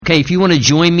Okay, if you want to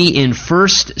join me in 1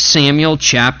 Samuel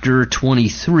chapter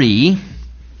 23.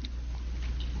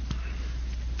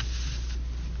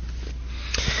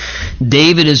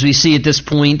 David, as we see at this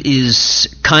point,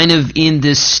 is kind of in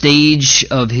this stage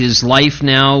of his life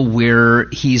now where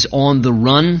he's on the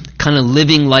run, kind of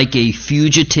living like a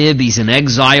fugitive. He's in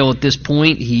exile at this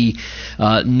point. He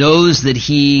knows that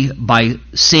he, by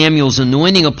Samuel's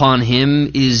anointing upon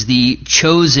him, is the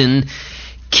chosen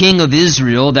king of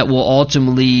Israel that will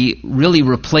ultimately really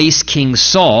replace King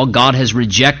Saul. God has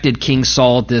rejected King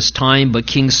Saul at this time, but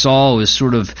King Saul is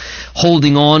sort of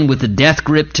holding on with a death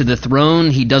grip to the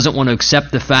throne. He doesn't want to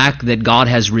accept the fact that God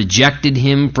has rejected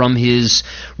him from his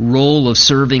role of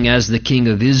serving as the king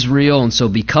of Israel, and so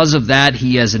because of that,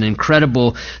 he has an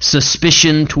incredible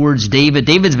suspicion towards David.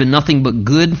 David's been nothing but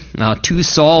good to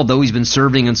Saul, though he's been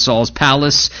serving in Saul's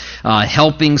palace,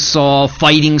 helping Saul,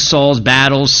 fighting Saul's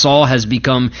battles. Saul has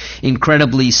become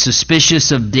incredibly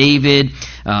suspicious of David.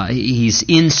 He's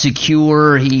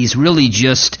insecure. He's really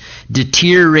just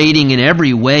deteriorating in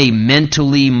every way,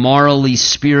 mentally, morally,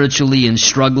 spiritually, and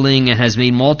struggling, and has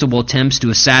made multiple attempts to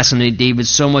assassinate David,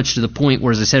 so much to the point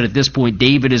where, as I said, at this point,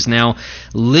 David is now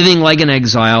living like an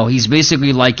exile. He's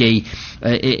basically like a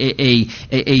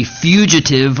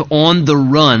fugitive on the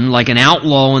run, like an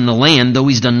outlaw in the land, though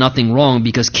he's done nothing wrong,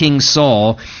 because King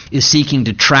Saul is seeking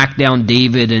to track down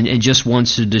David and just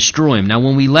wants to destroy him. Now,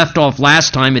 when we left off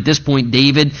last time, at this point,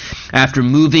 David, after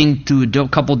moving to a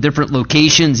couple different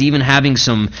locations, even having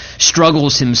some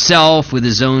struggles himself with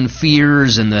his own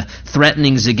fears and the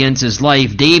threatenings against his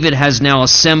life, David has now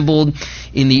assembled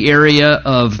in the area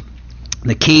of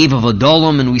the cave of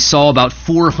Adullam, and we saw about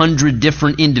 400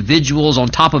 different individuals on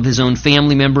top of his own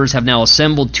family members have now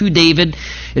assembled to David.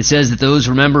 It says that those,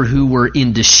 remember, who were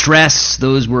in distress,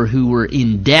 those who were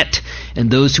in debt, and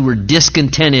those who were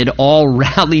discontented all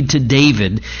rallied to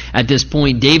David. At this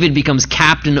point, David becomes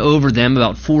captain over them,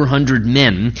 about 400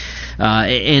 men,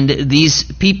 and these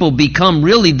people become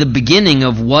really the beginning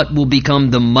of what will become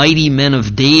the mighty men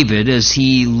of David as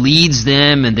he leads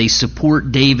them and they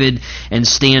support David and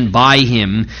stand by him.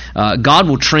 God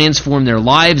will transform their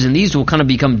lives, and these will kind of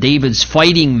become David's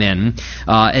fighting men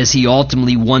as he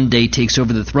ultimately one day takes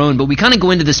over the throne. But we kind of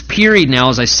go into this period now,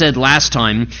 as I said last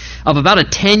time, of about a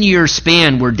 10-year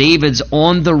span where David's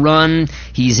on the run,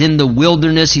 he's in the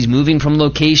wilderness, he's moving from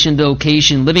location to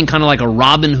location, living kind of like a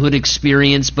Robin Hood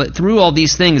experience. But through all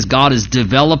these things, God is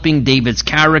developing David's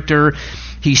character.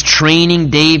 He's training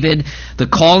David. The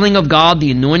calling of God, the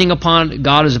anointing upon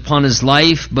God is upon his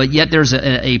life, but yet there's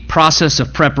a process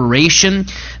of preparation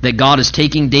that God is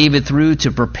taking David through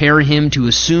to prepare him to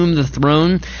assume the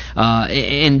throne.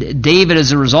 And David,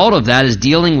 as a result of that, is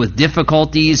dealing with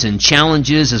difficulties and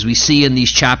challenges, as we see in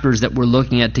these chapters that we're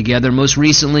looking at together. Most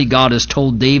recently, God has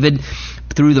told David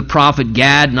through the prophet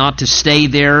Gad not to stay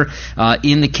there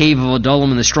in the cave of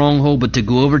Adullam in the stronghold, but to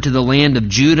go over to the land of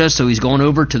Judah. So he's gone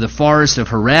over to the forest of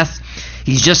Hereth.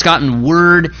 He's just gotten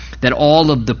word that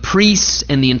all of the priests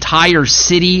and the entire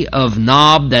city of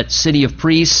Nob, that city of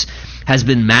priests, has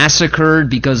been massacred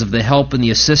because of the help and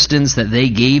the assistance that they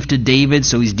gave to David.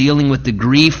 So he's dealing with the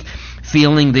grief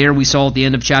feeling there. We saw at the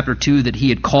end of chapter 2 that he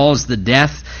had caused the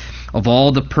death of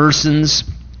all the persons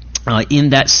in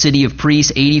that city of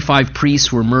priests. 85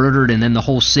 priests were murdered, and then the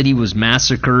whole city was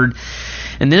massacred.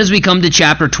 And then as we come to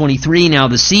chapter 23 now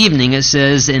this evening, it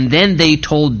says, "And then they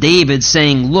told David,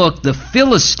 saying, Look, the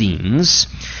Philistines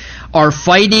are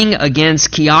fighting against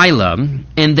Keilah,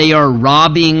 and they are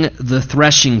robbing the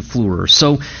threshing floor."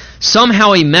 So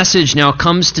somehow a message now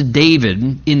comes to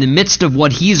David in the midst of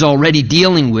what he's already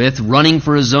dealing with, running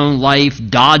for his own life,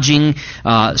 dodging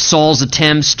Saul's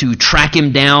attempts to track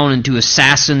him down and to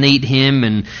assassinate him,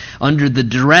 and under the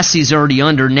duress he's already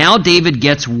under. Now David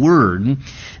gets word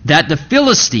that the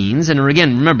Philistines, and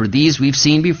again, remember, these we've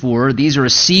seen before, these are a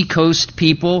seacoast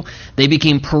people. They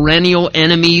became perennial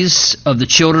enemies of the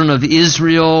children of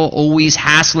Israel, always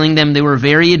hassling them. They were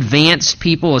very advanced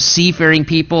people, a seafaring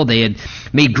people. They had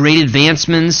made great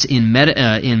advancements in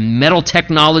metal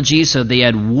technology, so they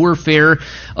had warfare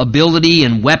ability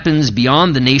and weapons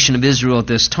beyond the nation of Israel at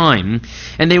this time.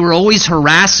 And they were always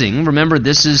harassing. Remember,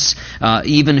 this is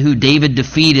even who David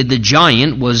defeated. The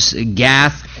giant was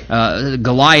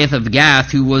Goliath of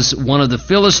Gath, who was one of the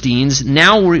Philistines.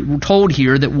 Now we're told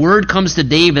here that word comes to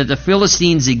David that the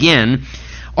Philistines again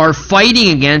are fighting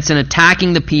against and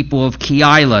attacking the people of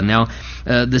Keilah. Now,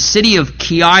 the city of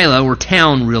Keilah, or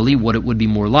town really, what it would be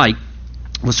more like,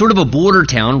 was sort of a border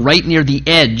town right near the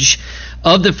edge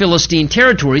of the Philistine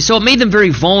territory. So it made them very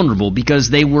vulnerable because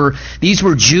these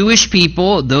were Jewish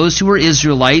people, those who were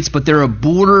Israelites, but they're a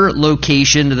border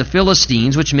location to the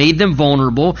Philistines, which made them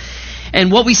vulnerable.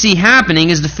 And what we see happening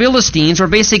is the Philistines are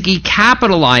basically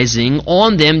capitalizing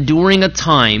on them during a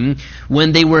time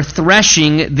when they were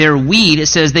threshing their wheat. It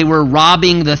says they were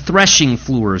robbing the threshing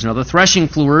floors. Now, the threshing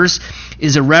floors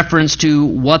is a reference to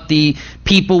what the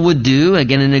people would do,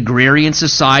 again, in agrarian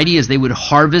society, as they would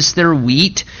harvest their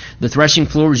wheat. The threshing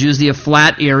floor was usually a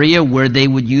flat area where they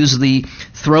would usually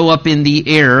throw up in the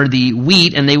air the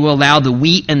wheat, and they will allow the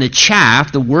wheat and the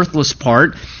chaff, the worthless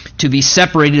part, to be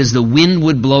separated as the wind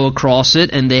would blow across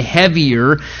it, and the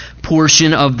heavier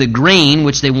portion of the grain,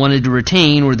 which they wanted to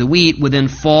retain, or the wheat, would then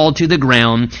fall to the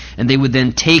ground, and they would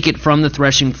then take it from the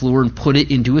threshing floor and put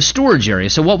it into a storage area.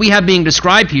 So what we have being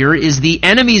described here is the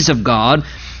enemies of God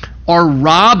are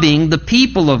robbing the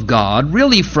people of God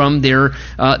really from their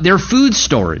food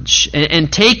storage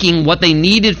and taking what they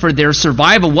needed for their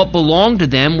survival. What belonged to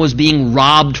them was being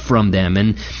robbed from them.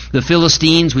 And the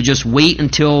Philistines would just wait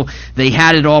until they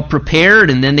had it all prepared,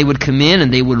 and then they would come in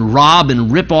and they would rob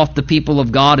and rip off the people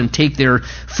of God and take their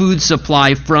food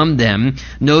supply from them,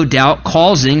 no doubt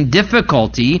causing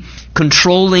difficulty,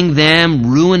 controlling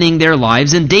them, ruining their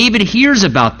lives. And David hears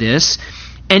about this,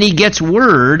 and he gets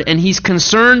word, and he's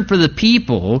concerned for the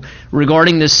people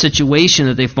regarding this situation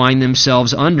that they find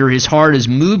themselves under. His heart is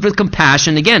moved with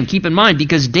compassion. Again, keep in mind,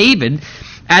 because David,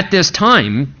 at this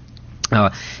time,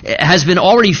 has been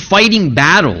already fighting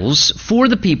battles for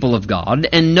the people of God,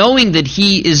 and knowing that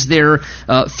he is their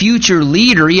future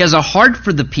leader, he has a heart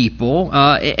for the people,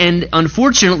 and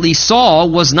unfortunately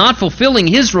Saul was not fulfilling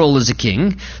his role as a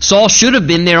king. Saul should have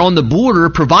been there on the border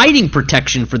providing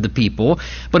protection for the people,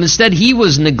 but instead he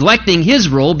was neglecting his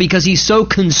role because he's so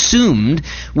consumed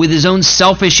with his own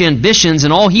selfish ambitions,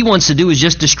 and all he wants to do is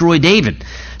just destroy David.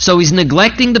 So he's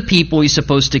neglecting the people he's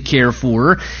supposed to care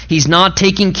for. He's not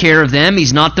taking care of them.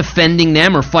 He's not defending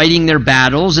them or fighting their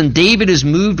battles. And David is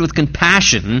moved with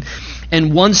compassion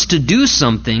and wants to do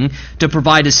something to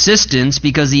provide assistance,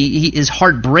 because his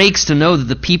heart breaks to know that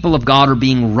the people of God are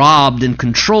being robbed and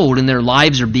controlled, and their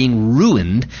lives are being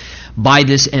ruined by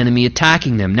this enemy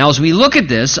attacking them. Now, as we look at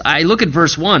this, I look at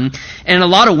verse 1, and in a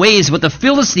lot of ways what the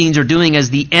Philistines are doing as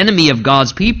the enemy of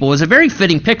God's people is a very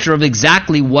fitting picture of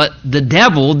exactly what the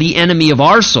devil, the enemy of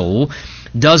our soul,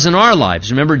 does in our lives.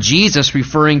 Remember, Jesus,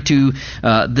 referring to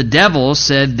the devil,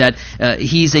 said that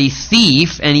he's a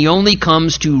thief, and he only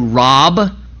comes to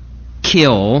rob,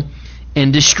 kill,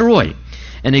 and destroy.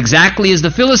 And exactly as the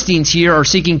Philistines here are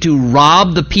seeking to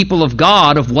rob the people of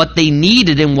God of what they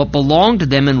needed and what belonged to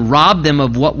them, and rob them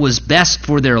of what was best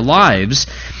for their lives,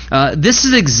 this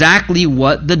is exactly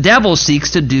what the devil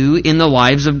seeks to do in the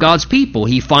lives of God's people.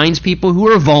 He finds people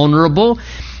who are vulnerable.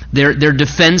 They're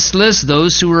defenseless,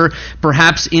 those who are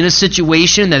perhaps in a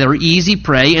situation that are easy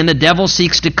prey, and the devil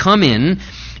seeks to come in,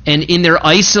 and in their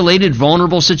isolated,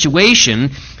 vulnerable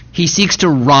situation, he seeks to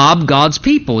rob God's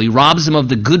people. He robs them of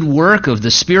the good work of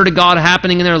the Spirit of God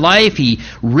happening in their life. He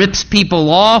rips people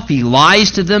off. He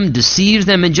lies to them, deceives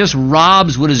them, and just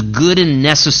robs what is good and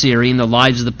necessary in the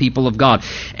lives of the people of God.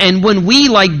 And when we,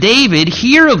 like David,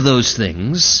 hear of those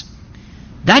things,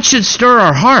 that should stir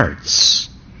our hearts.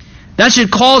 That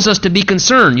should cause us to be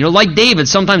concerned. You know, like David,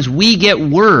 sometimes we get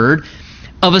word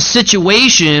of a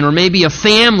situation, or maybe a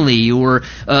family, or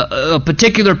a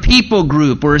particular people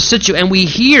group, or a situation, and we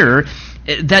hear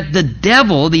that the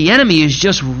devil, the enemy, is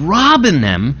just robbing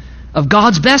them of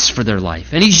God's best for their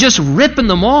life, and he's just ripping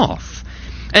them off,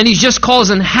 and he's just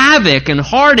causing havoc and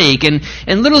heartache, and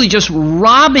literally just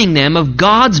robbing them of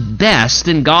God's best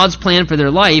and God's plan for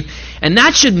their life. And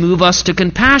that should move us to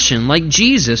compassion, like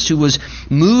Jesus, who was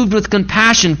moved with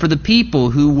compassion for the people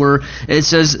who were, it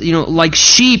says, like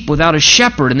sheep without a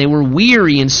shepherd, and they were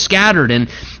weary and scattered, and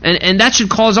that should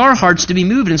cause our hearts to be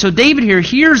moved. And so David here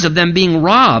hears of them being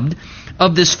robbed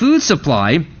of this food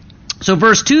supply. So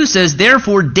verse 2 says,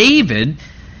 therefore David,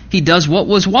 he does what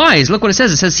was wise. Look what it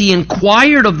says. It says, he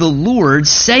inquired of the Lord,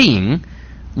 saying,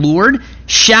 Lord,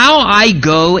 shall I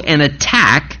go and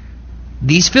attack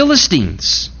these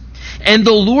Philistines? And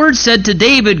the Lord said to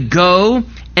David, go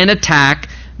and attack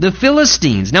the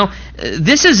Philistines. Now,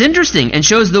 this is interesting and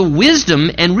shows the wisdom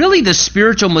and really the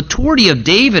spiritual maturity of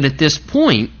David at this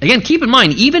point. Again, keep in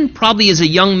mind, even probably as a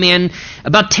young man,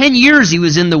 about 10 years he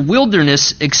was in the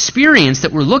wilderness experience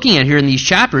that we're looking at here in these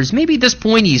chapters. Maybe at this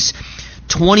point he's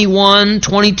 21,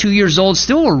 22 years old,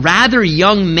 still a rather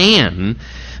young man.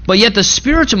 But yet the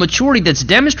spiritual maturity that's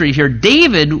demonstrated here,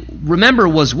 David, remember,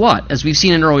 was what? As we've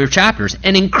seen in earlier chapters,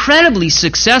 an incredibly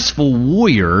successful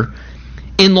warrior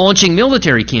in launching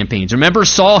military campaigns. Remember,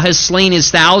 Saul has slain his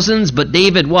thousands, but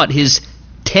David, what? His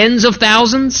tens of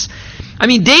thousands? I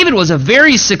mean, David was a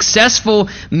very successful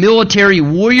military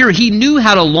warrior. He knew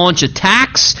how to launch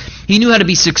attacks. He knew how to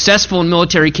be successful in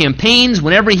military campaigns.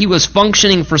 Whenever he was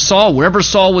functioning for Saul, wherever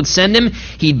Saul would send him,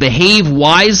 he'd behave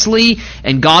wisely,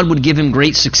 and God would give him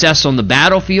great success on the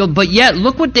battlefield. But yet,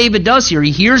 look what David does here.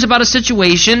 He hears about a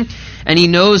situation, and he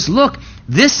knows, look,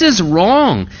 this is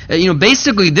wrong.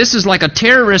 Basically, this is like a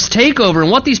terrorist takeover,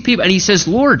 and what these people, and he says,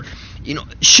 Lord,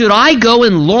 should I go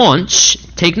and launch,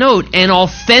 take note, an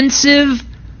offensive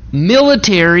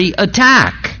military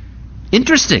attack?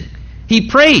 Interesting. He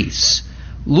prays,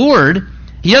 Lord,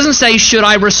 he doesn't say, should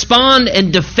I respond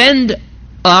and defend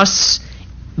us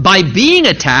by being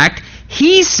attacked?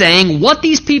 He's saying what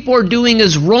these people are doing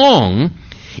is wrong.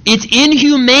 It's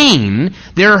inhumane.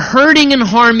 They're hurting and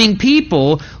harming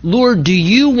people. Lord, do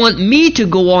you want me to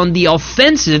go on the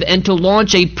offensive and to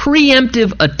launch a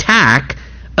preemptive attack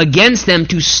against them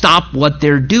to stop what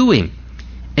they're doing?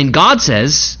 And God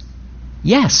says,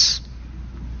 yes.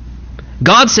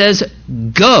 God says,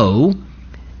 go,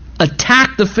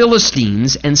 attack the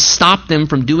Philistines and stop them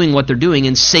from doing what they're doing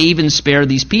and save and spare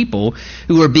these people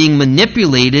who are being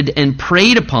manipulated and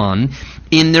preyed upon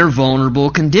in their vulnerable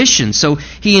condition. So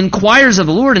he inquires of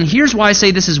the Lord, and here's why I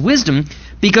say this is wisdom,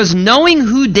 because knowing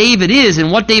who David is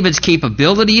and what David's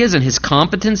capability is and his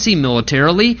competency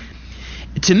militarily,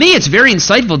 to me it's very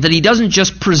insightful that he doesn't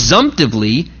just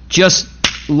presumptively just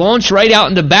launch right out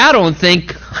into battle and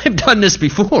think, I've done this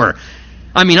before.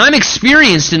 I'm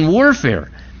experienced in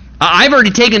warfare. I've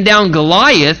already taken down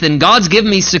Goliath, and God's given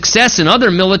me success in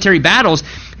other military battles.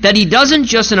 That he doesn't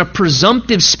just in a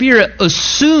presumptive spirit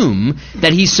assume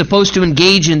that he's supposed to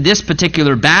engage in this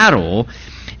particular battle,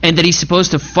 and that he's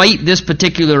supposed to fight this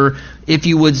particular, if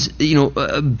you would,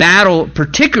 battle,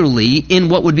 particularly in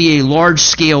what would be a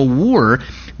large-scale war.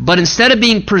 But instead of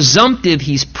being presumptive,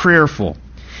 he's prayerful.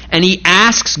 And he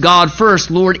asks God first,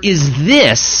 Lord, is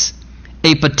this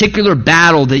a particular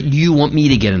battle that you want me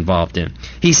to get involved in?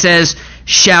 He says,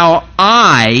 shall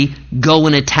I go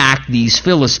and attack these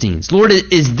Philistines? Lord,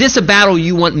 is this a battle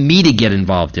you want me to get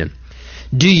involved in?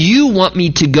 Do you want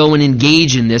me to go and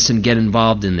engage in this and get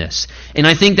involved in this? And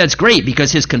I think that's great,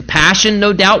 because his compassion,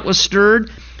 no doubt, was stirred.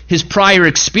 His prior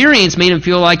experience made him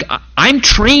feel like, I'm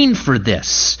trained for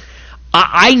this.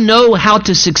 I know how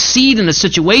to succeed in a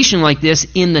situation like this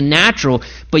in the natural,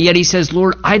 but yet he says,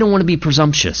 Lord, I don't want to be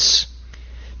presumptuous.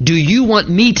 Do you want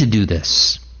me to do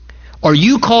this? Are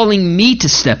you calling me to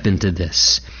step into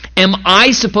this? Am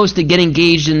I supposed to get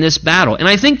engaged in this battle? And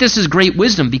I think this is great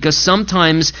wisdom, because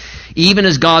sometimes, even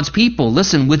as God's people,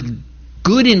 listen, with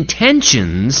good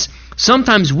intentions,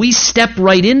 sometimes we step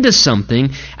right into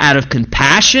something out of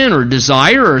compassion or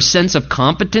desire or a sense of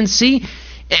competency,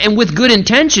 and with good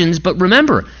intentions. But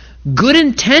remember, good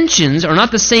intentions are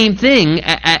not the same thing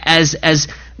as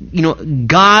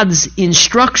God's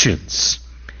instructions.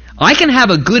 I can have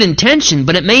a good intention,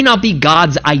 but it may not be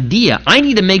God's idea. I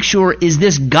need to make sure, is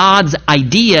this God's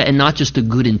idea and not just a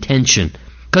good intention?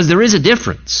 Because there is a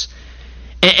difference.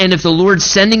 And if the Lord's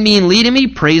sending me and leading me,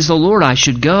 praise the Lord, I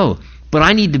should go. But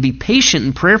I need to be patient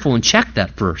and prayerful and check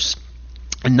that first.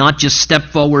 And not just step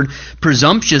forward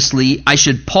presumptuously. I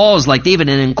should pause like David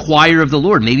and inquire of the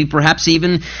Lord. Maybe perhaps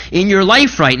even in your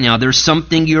life right now, there's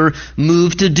something you're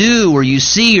moved to do, or you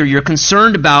see, or you're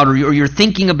concerned about, or you're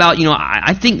thinking about,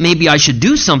 I think maybe I should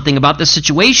do something about this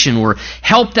situation, or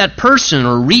help that person,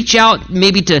 or reach out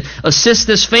maybe to assist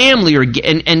this family,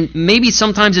 and maybe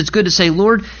sometimes it's good to say,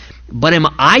 Lord, but am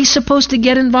I supposed to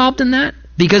get involved in that?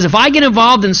 Because if I get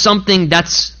involved in something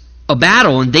that's a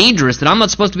battle and dangerous that I'm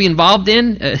not supposed to be involved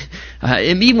in,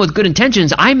 even with good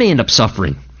intentions, I may end up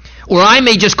suffering. Or I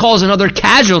may just cause another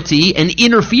casualty and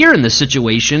interfere in the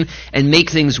situation and make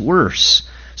things worse.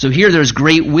 So here there's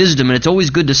great wisdom, and it's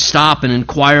always good to stop and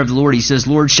inquire of the Lord. He says,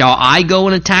 Lord, shall I go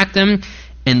and attack them?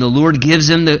 And the Lord gives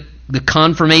him the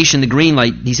confirmation, the green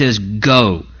light. He says,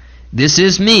 go. This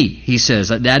is me, he says.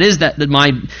 That is that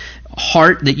my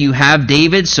heart that you have,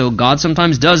 David. So God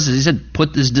sometimes does, as he said,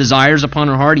 put his desires upon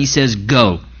her heart. He says,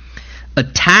 go.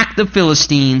 Attack the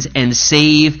Philistines and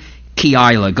save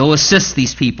Keilah. Go assist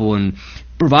these people and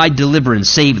provide deliverance.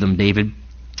 Save them, David.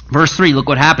 Verse 3, look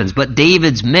what happens. But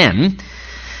David's men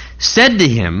said to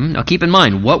him, now keep in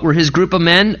mind, what were his group of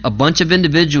men? A bunch of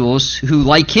individuals who,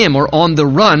 like him, are on the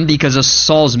run because of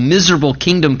Saul's miserable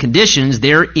kingdom conditions.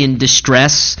 They're in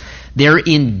distress. They're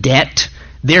in debt.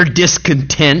 They're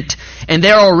discontent, and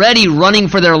they're already running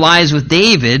for their lives with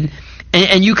David.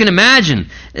 And you can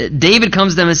imagine, David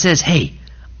comes to them and says, hey,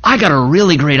 I got a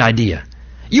really great idea.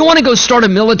 You want to go start a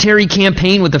military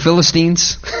campaign with the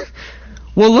Philistines?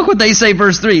 Well, look what they say,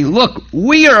 verse 3. Look,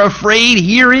 we are afraid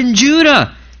here in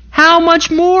Judah. How much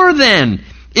more then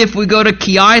if we go to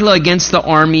Keilah against the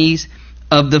armies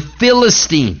of the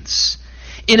Philistines?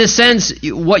 In a sense,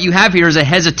 what you have here is a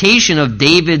hesitation of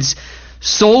David's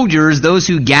soldiers, those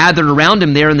who gathered around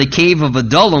him there in the cave of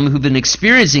Adullam, who've been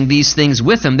experiencing these things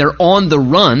with him. They're on the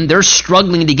run. They're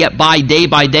struggling to get by day,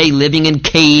 living in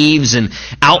caves and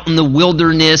out in the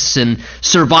wilderness and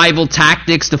survival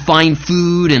tactics to find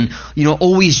food and,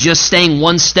 always just staying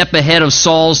one step ahead of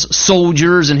Saul's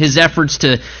soldiers and his efforts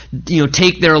to,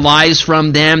 take their lives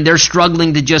from them. They're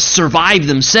struggling to just survive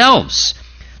themselves.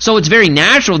 So it's very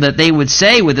natural that they would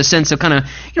say, with a sense of kind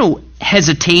of,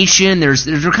 hesitation, they're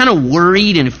kind of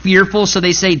worried and fearful, so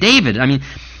they say, David, I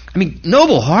mean,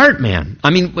 noble heart, man.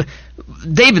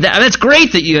 David, that's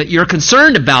great that you're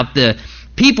concerned about the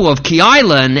people of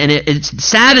Keilah, and it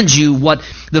saddens you what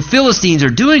the Philistines are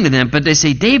doing to them, but they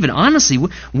say, David, honestly,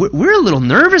 we're a little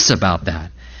nervous about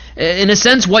that. In a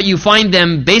sense, what you find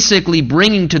them basically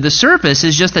bringing to the surface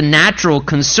is just a natural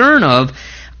concern of,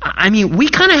 we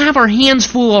kind of have our hands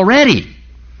full already.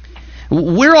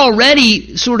 We're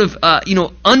already sort of,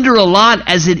 under a lot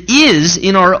as it is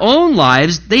in our own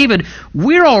lives. David,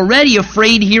 we're already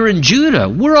afraid here in Judah.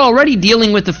 We're already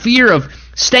dealing with the fear of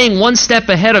staying one step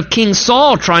ahead of King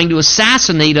Saul trying to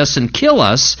assassinate us and kill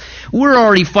us. We're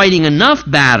already fighting enough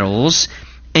battles.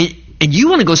 And you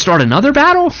want to go start another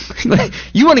battle?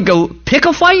 You want to go pick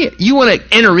a fight? You want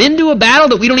to enter into a battle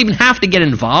that we don't even have to get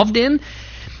involved in?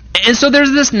 And so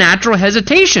there's this natural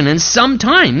hesitation. And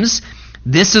sometimes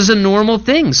this is a normal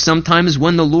thing. Sometimes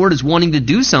when the Lord is wanting to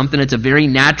do something, it's a very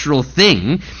natural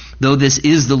thing. Though this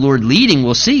is the Lord leading,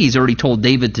 we'll see. He's already told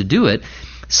David to do it.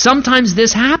 Sometimes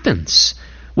this happens,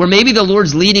 where maybe the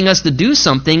Lord's leading us to do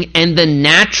something, and the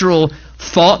natural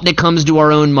thought that comes to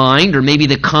our own mind, or maybe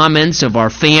the comments of our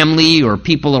family or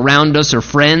people around us or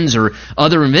friends or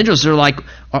other individuals are like,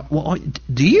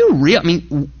 do you really?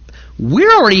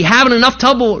 We're already having enough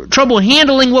trouble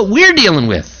handling what we're dealing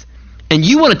with. And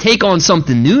you want to take on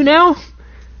something new now?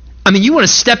 You want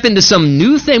to step into some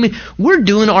new thing? We're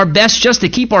doing our best just to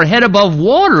keep our head above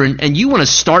water, and you want to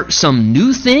start some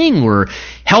new thing or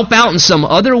help out in some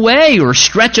other way or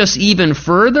stretch us even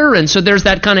further? And so there's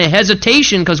that kind of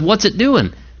hesitation, because what's it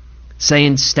doing?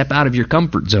 Saying, step out of your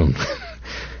comfort zone.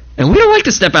 And we don't like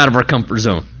to step out of our comfort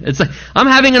zone. It's like, I'm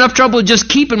having enough trouble just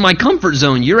keeping my comfort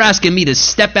zone. You're asking me to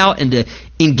step out and to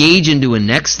engage into a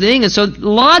next thing? And so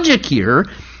logic here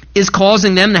is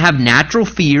causing them to have natural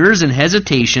fears and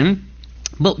hesitation.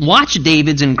 But watch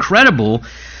David's incredible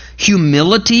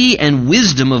humility and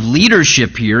wisdom of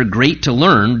leadership here, great to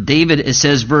learn. David, it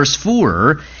says, verse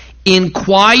 4,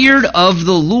 inquired of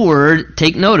the Lord,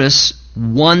 take notice,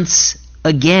 once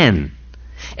again.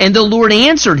 And the Lord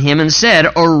answered him and said,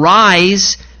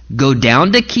 arise, go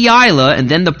down to Keilah, and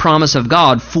then the promise of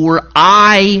God, for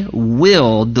I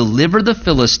will deliver the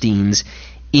Philistines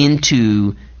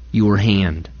into your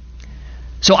hand.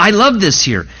 So I love this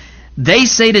here. They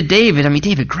say to David,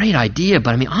 David, great idea,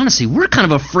 but honestly, we're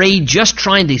kind of afraid just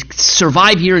trying to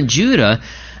survive here in Judah.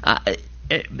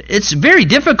 It's very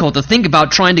difficult to think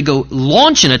about trying to go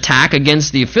launch an attack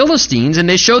against the Philistines, and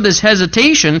they show this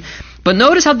hesitation. But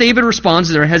notice how David responds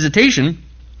to their hesitation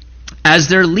as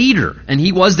their leader, and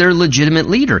he was their legitimate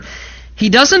leader. He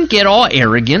doesn't get all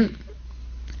arrogant.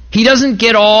 He doesn't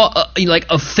get all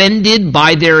offended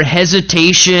by their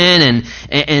hesitation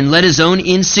and let his own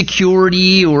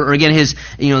insecurity or again his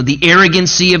the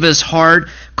arrogancy of his heart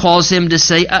cause him to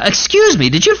say, excuse me,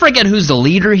 did you forget who's the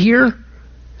leader here?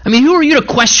 Who are you to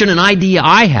question an idea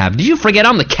I have? Did you forget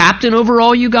I'm the captain over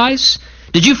all you guys?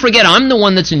 Did you forget I'm the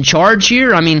one that's in charge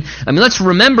here? Let's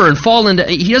remember and fall into.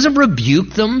 He doesn't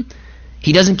rebuke them.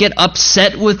 He doesn't get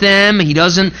upset with them. He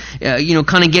doesn't,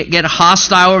 kind of get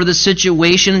hostile over the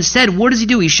situation. Instead, what does he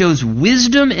do? He shows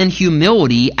wisdom and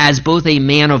humility as both a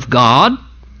man of God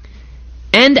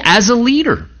and as a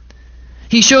leader.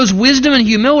 He shows wisdom and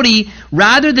humility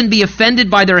rather than be offended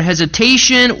by their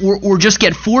hesitation or just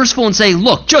get forceful and say,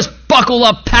 look, just buckle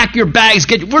up, pack your bags,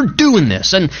 we're doing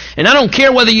this. And I don't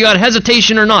care whether you had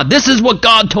hesitation or not. This is what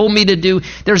God told me to do.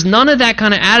 There's none of that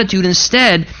kind of attitude.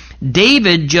 Instead,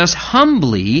 David just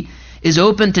humbly is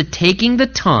open to taking the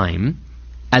time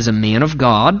as a man of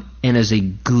God and as a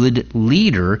good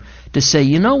leader to say,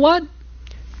 you know what?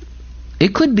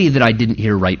 It could be that I didn't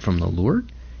hear right from the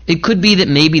Lord. It could be that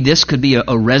maybe this could be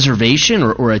a reservation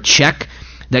or a check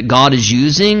that God is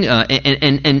using,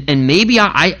 and maybe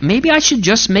I should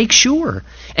just make sure.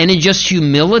 And in just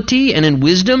humility and in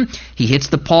wisdom, he hits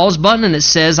the pause button, and it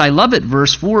says, I love it,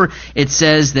 verse 4, it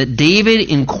says that David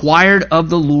inquired of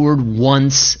the Lord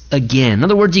once again. In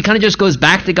other words, he kind of just goes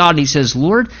back to God and he says,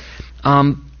 Lord,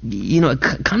 it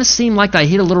kind of seemed like I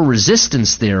hit a little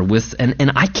resistance there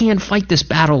and I can't fight this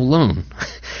battle alone.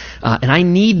 And I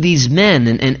need these men,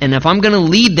 and if I'm going to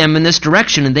lead them in this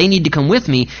direction and they need to come with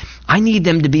me, I need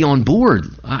them to be on board.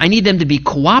 I need them to be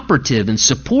cooperative and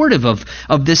supportive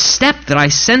of this step that I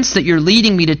sense that you're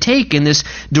leading me to take in this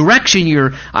direction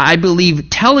you're, I believe,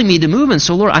 telling me to move in.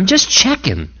 So, Lord, I'm just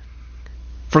checking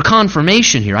for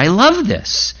confirmation here. I love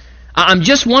this. I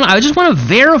just want to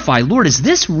verify, Lord, is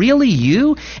this really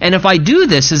you? And if I do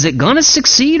this, is it going to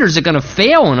succeed or is it going to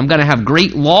fail? And I'm going to have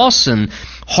great loss and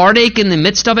heartache in the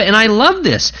midst of it. And I love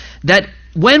this, that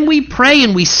when we pray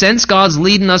and we sense God's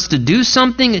leading us to do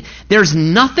something, there's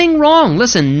nothing wrong.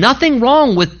 Listen, nothing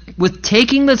wrong with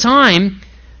taking the time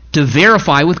to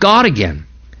verify with God again,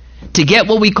 to get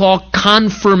what we call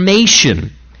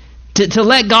confirmation, to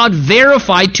let God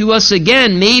verify to us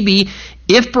again, maybe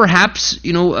if perhaps,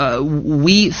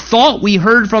 we thought we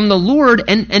heard from the Lord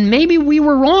and maybe we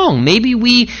were wrong. Maybe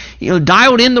we,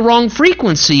 dialed in the wrong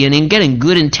frequency and in getting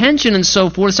good intention and so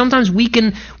forth. Sometimes we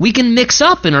can mix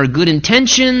up in our good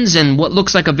intentions and what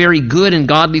looks like a very good and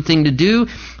godly thing to do.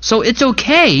 So it's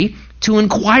okay to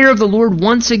inquire of the Lord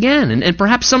once again. And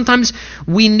perhaps sometimes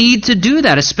we need to do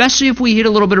that, especially if we hit a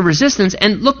little bit of resistance.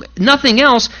 And look, nothing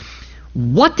else.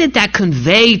 What did that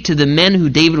convey to the men who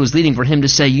David was leading for him to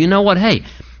say, you know what, hey,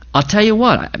 I'll tell you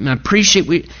what, I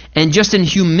appreciate and just in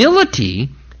humility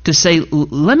to say,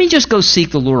 let me just go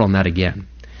seek the Lord on that again.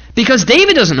 Because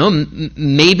David doesn't know,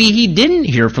 maybe he didn't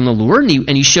hear from the Lord, and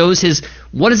he shows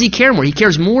what does he care more? He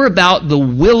cares more about the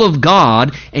will of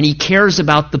God, and he cares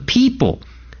about the people.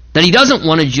 That he doesn't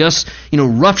want to just,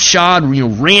 roughshod,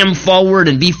 ram forward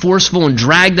and be forceful and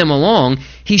drag them along.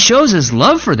 He shows his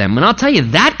love for them. And I'll tell you,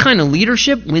 that kind of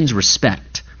leadership wins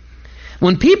respect.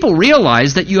 When people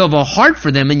realize that you have a heart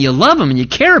for them and you love them and you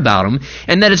care about them,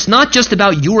 and that it's not just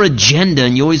about your agenda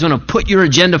and you always want to put your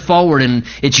agenda forward and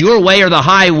it's your way or the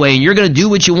highway and you're going to do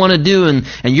what you want to do and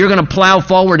you're going to plow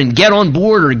forward and get on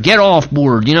board or get off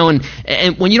board,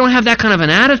 and when you don't have that kind of an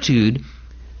attitude,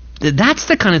 that's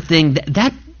the kind of thing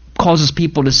that causes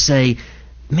people to say,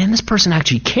 man, this person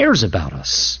actually cares about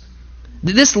us.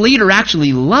 This leader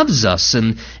actually loves us,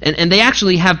 and they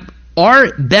actually have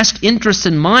our best interests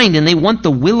in mind, and they want the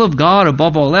will of God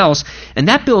above all else, and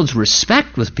that builds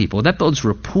respect with people. That builds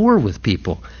rapport with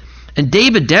people. And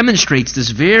David demonstrates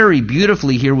this very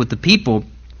beautifully here with the people,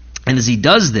 and as he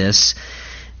does this,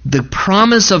 the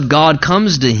promise of God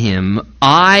comes to him,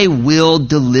 I will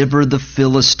deliver the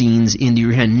Philistines into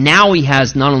your hand. Now he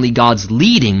has not only God's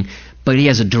leading, but he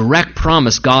has a direct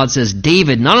promise. God says,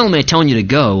 David, not only am I telling you to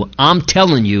go, I'm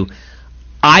telling you,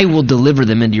 I will deliver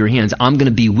them into your hands. I'm going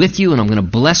to be with you, and I'm going to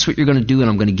bless what you're going to do, and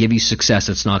I'm going to give you success.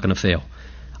 It's not going to fail.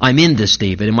 I'm in this,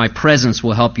 David, and my presence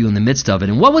will help you in the midst of it.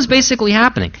 And what was basically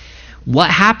happening?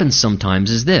 What happens sometimes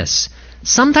is this.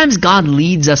 Sometimes God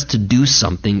leads us to do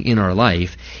something in our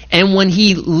life, and when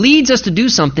he leads us to do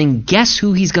something, guess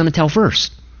who he's going to tell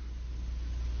first?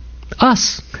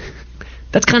 Us.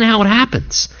 That's kind of how it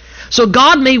happens. So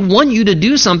God may want you to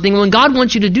do something. When God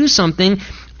wants you to do something,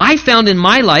 I found in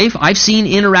my life, I've seen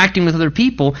interacting with other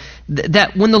people,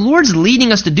 that when the Lord's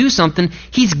leading us to do something,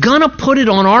 he's going to put it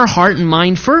on our heart and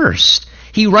mind first.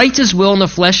 He writes his will in the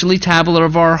fleshly tablet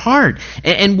of our heart.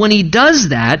 And when he does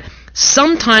that,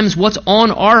 sometimes what's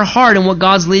on our heart and what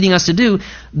God's leading us to do,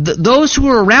 those who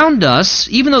are around us,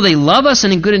 even though they love us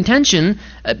and in good intention,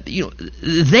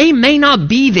 they may not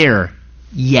be there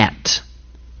yet.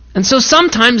 And so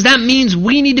sometimes that means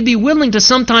we need to be willing to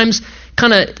sometimes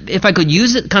kind of, if I could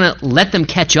use it, kind of let them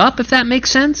catch up, if that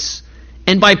makes sense.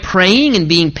 And by praying and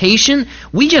being patient,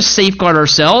 we just safeguard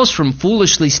ourselves from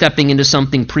foolishly stepping into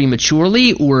something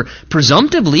prematurely or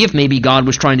presumptively, if maybe God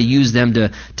was trying to use them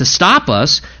to stop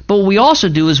us. But what we also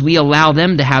do is we allow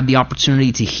them to have the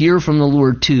opportunity to hear from the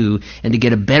Lord too, and to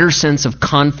get a better sense of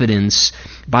confidence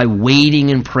by waiting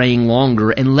and praying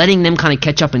longer and letting them kind of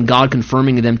catch up, and God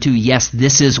confirming to them too, yes,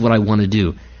 this is what I want to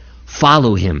do.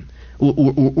 Follow him.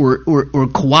 Or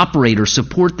cooperate or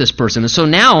support this person. And so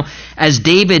now, as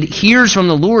David hears from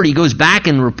the Lord, he goes back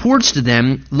and reports to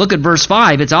them. Look at verse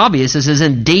 5. It's obvious. It says,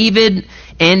 and David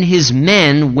and his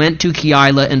men went to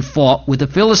Keilah and fought with the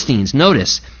Philistines.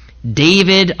 Notice,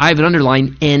 David, I have it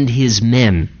underlined, and his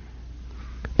men.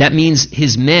 That means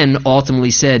his men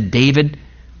ultimately said, David,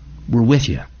 we're with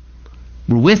you.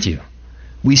 We're with you.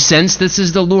 We sense this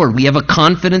is the Lord. We have a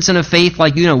confidence and a faith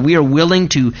like, we are willing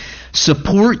to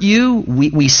support you.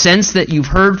 We sense that you've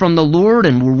heard from the Lord,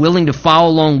 and we're willing to follow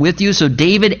along with you. So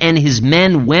David and his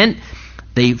men went.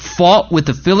 They fought with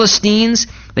the Philistines.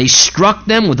 They struck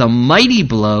them with a mighty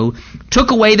blow,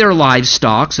 took away their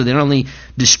livestock, so they not only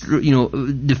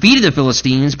defeated the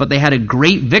Philistines, but they had a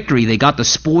great victory. They got the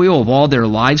spoil of all their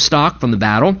livestock from the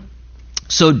battle.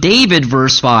 So David,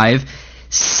 verse 5,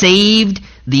 saved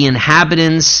the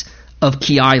inhabitants of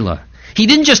Keilah. He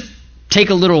didn't just take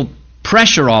a little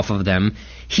pressure off of them.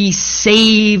 He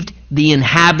saved the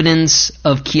inhabitants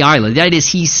of Keilah. That is,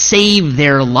 he saved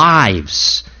their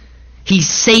lives. He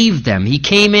saved them. He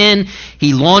came in,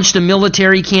 he launched a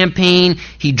military campaign,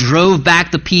 he drove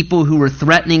back the people who were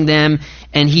threatening them,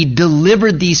 and he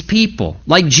delivered these people,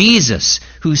 like Jesus,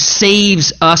 who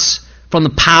saves us from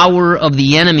the power of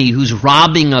the enemy who's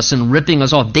robbing us and ripping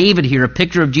us off. David here, a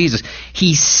picture of Jesus.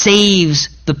 He saves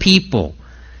the people,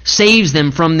 saves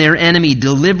them from their enemy,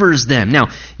 delivers them. Now,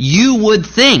 you would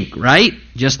think, right,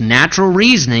 just natural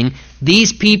reasoning,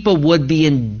 these people would be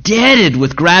indebted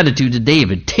with gratitude to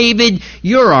David. David,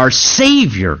 you're our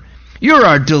Savior. You're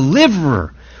our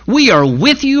deliverer. We are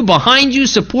with you, behind you,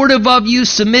 supportive of you,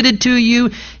 submitted to you.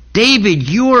 David,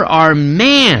 you're our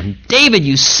man. David,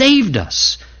 you saved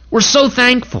us. We're so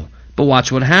thankful. But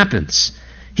watch what happens.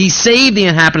 He saved the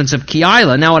inhabitants of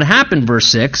Keilah. Now it happened, verse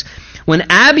 6, when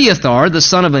Abiathar, the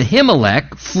son of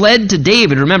Ahimelech, fled to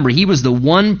David. Remember, he was the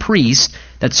one priest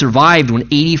that survived when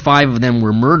 85 of them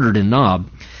were murdered in Nob.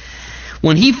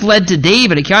 When he fled to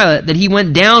David at Keilah, that he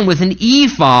went down with an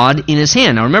ephod in his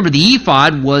hand. Now remember, the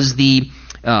ephod was the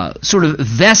sort of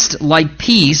vest-like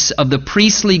piece of the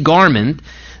priestly garment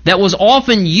that was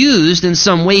often used in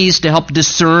some ways to help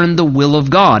discern the will of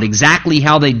God. Exactly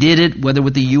how they did it, whether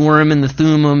with the Urim and the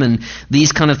Thummim and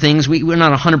these kind of things, we're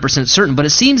not 100% certain. But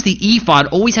it seems the ephod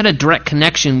always had a direct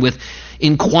connection with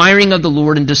inquiring of the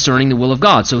Lord and discerning the will of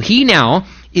God. So he now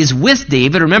is with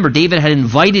David. Remember, David had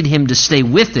invited him to stay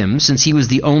with him since he was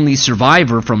the only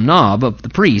survivor from Nob of the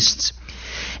priests.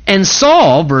 And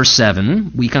Saul, verse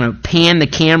 7, we kind of pan the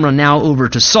camera now over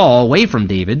to Saul, away from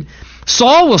David.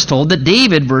 Saul was told that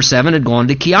David, verse 7, had gone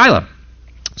to Keilah.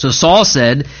 So Saul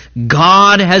said,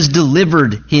 God has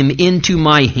delivered him into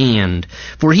my hand,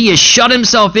 for he has shut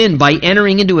himself in by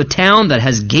entering into a town that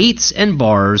has gates and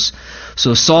bars.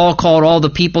 So Saul called all the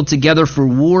people together for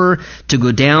war to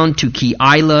go down to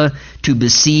Keilah to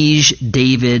besiege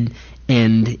David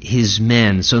and his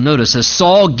men. So notice, as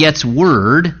Saul gets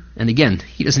word, and again,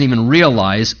 he doesn't even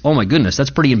realize, oh my goodness, that's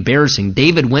pretty embarrassing.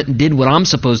 David went and did what I'm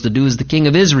supposed to do as the king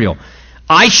of Israel.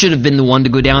 I should have been the one to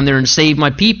go down there and save my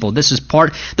people. This is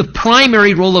the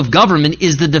primary role of government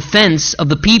is the defense of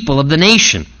the people of the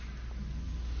nation.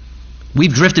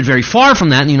 We've drifted very far from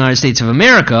that in the United States of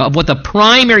America, of what the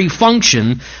primary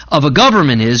function of a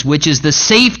government is, which is the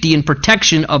safety and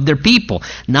protection of their people.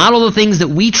 Not all the things that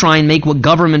we try and make what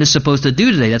government is supposed to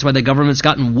do today. That's why the government's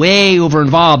gotten way over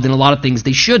involved in a lot of things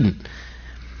they shouldn't.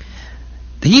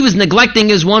 He was neglecting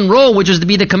his one role, which is to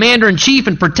be the commander-in-chief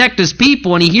and protect his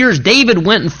people, and he hears David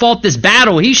went and fought this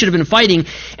battle he should have been fighting,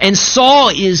 and Saul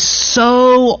is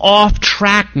so off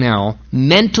track now,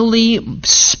 mentally,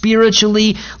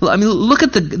 spiritually. I mean, look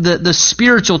at the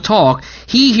spiritual talk.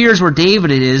 He hears where David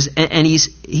is, and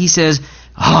he says,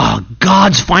 oh,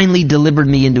 God's finally delivered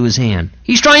me into his hand.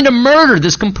 He's trying to murder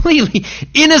this completely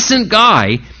innocent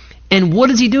guy. And what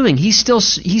is he doing? He's still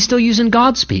using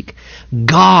God speak.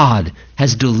 God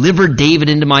has delivered David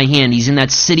into my hand. He's in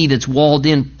that city that's walled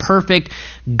in, perfect.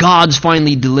 God's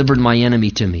finally delivered my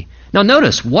enemy to me. Now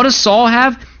notice, what does Saul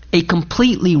have? A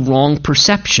completely wrong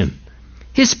perception.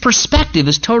 His perspective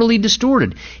is totally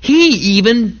distorted. He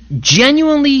even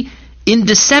genuinely, in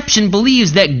deception,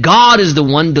 believes that God is the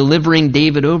one delivering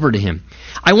David over to him.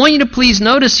 I want you to please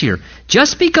notice here,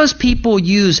 just because people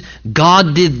use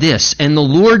God did this and the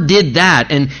Lord did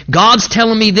that and God's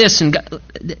telling me this and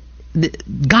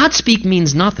God speak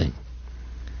means nothing.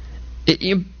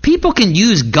 People can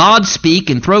use God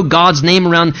speak and throw God's name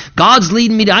around. God's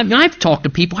leading me to. I've talked to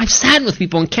people. I've sat with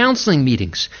people in counseling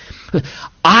meetings.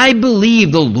 I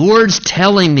believe the Lord's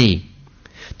telling me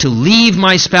to leave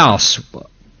my spouse.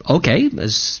 Okay,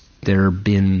 has there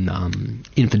been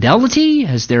infidelity?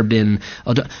 Has there been...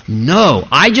 No,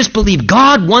 I just believe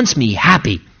God wants me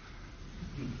happy.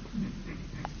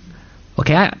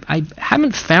 Okay, I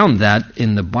haven't found that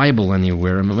in the Bible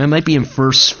anywhere. I mean, it might be in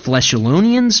 1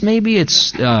 Thessalonians, maybe. I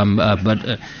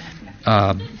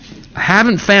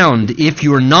haven't found, if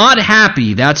you're not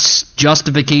happy, that's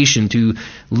justification to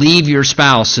leave your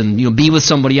spouse and be with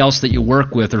somebody else that you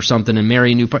work with or something and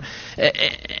marry a new person.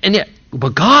 And yet,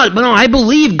 but no, I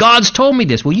believe God's told me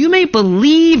this. Well, you may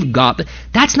believe God, but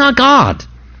that's not God.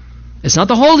 It's not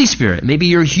the Holy Spirit. Maybe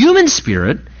your human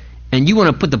spirit And you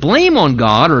want to put the blame on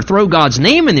God or throw God's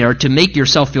name in there to make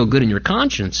yourself feel good in your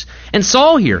conscience. And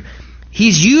Saul here,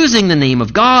 he's using the name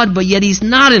of God, but yet he's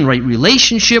not in right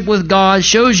relationship with God.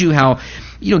 Shows you how,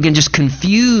 again, just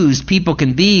confused people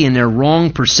can be in their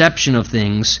wrong perception of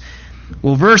things.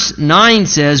 Well, verse 9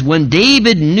 says, when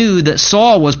David knew that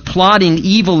Saul was plotting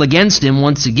evil against him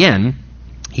once again,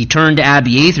 he turned to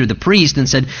Abiathar the priest and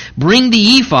said, bring the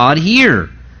ephod here.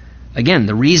 Again,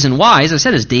 the reason why, as I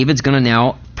said, is David's going to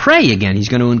now pray again. He's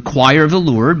going to inquire of the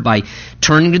Lord by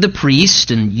turning to the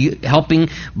priest and helping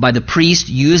by the priest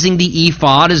using the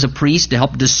ephod as a priest to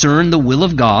help discern the will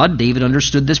of God. David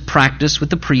understood this practice with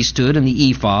the priesthood and the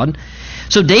ephod.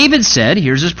 So David said,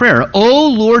 here's his prayer, O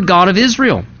Lord God of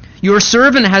Israel, your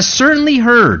servant has certainly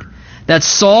heard that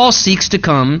Saul seeks to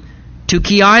come to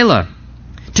Keilah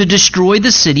to destroy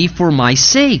the city for my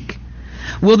sake.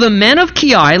 Will the men of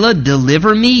Keilah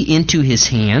deliver me into his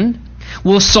hand?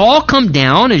 Will Saul come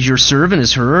down as your servant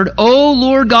has heard? O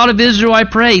Lord God of Israel, I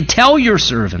pray, tell your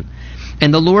servant.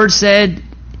 And the Lord said,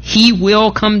 he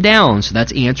will come down. So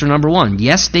that's answer number one.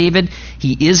 Yes, David,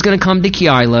 he is going to come to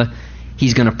Keilah.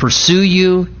 He's going to pursue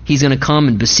you. He's going to come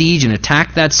and besiege and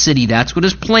attack that city. That's what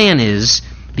his plan is,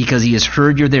 because he has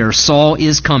heard you're there. Saul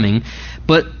is coming.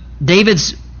 But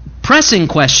David's pressing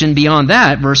question beyond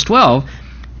that, verse 12,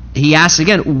 he asks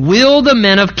again, will the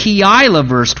men of Keilah,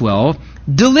 verse 12,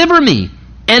 deliver me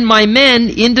and my men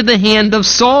into the hand of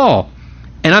Saul?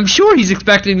 And I'm sure he's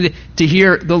expecting to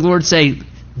hear the Lord say,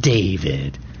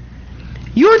 David,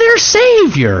 you're their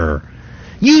Savior.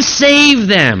 You save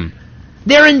them.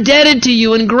 They're indebted to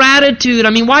you in gratitude. I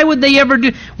mean, why would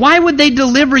they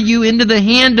deliver you into the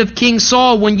hand of King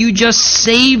Saul when you just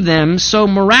saved them so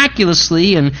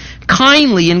miraculously and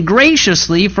kindly and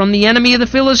graciously from the enemy of the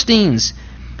Philistines?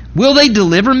 Will they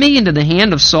deliver me into the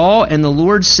hand of Saul? And the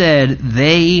Lord said,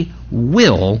 they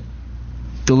will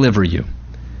deliver you.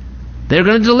 They're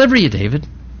going to deliver you, David.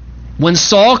 When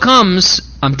Saul comes,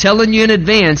 I'm telling you in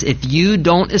advance, if you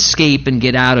don't escape and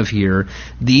get out of here,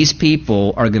 these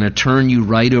people are going to turn you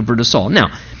right over to Saul.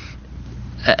 Now,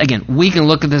 again, we can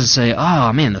look at this and say,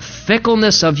 oh man, the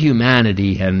fickleness of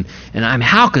humanity, and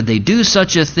how could they do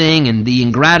such a thing, and the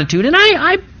ingratitude. And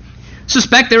I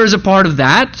suspect there is a part of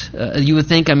that. You would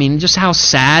think, just how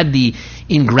sad the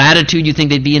ingratitude you think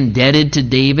they'd be indebted to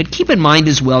David. Keep in mind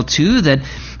as well, too, that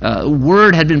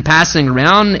word had been passing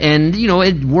around,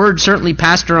 and, word certainly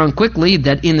passed around quickly,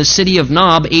 that in the city of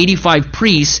Nob, 85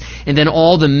 priests, and then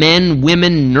all the men,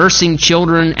 women, nursing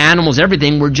children, animals,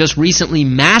 everything, were just recently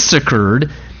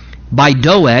massacred by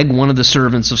Doeg, one of the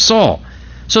servants of Saul.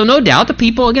 So no doubt the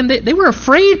people, again, they were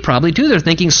afraid probably too. They're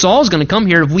thinking Saul's going to come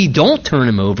here if we don't turn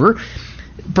him over.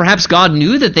 Perhaps God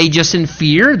knew that they just in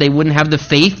fear, they wouldn't have the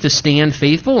faith to stand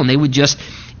faithful, and they would just,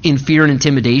 in fear and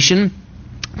intimidation,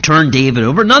 turn David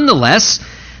over. Nonetheless,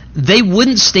 they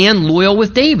wouldn't stand loyal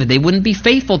with David. They wouldn't be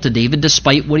faithful to David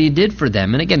despite what he did for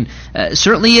them. And again,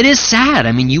 certainly it is sad.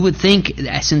 You would think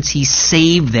since he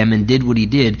saved them and did what he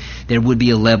did, there would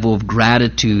be a level of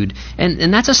gratitude.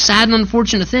 And that's a sad and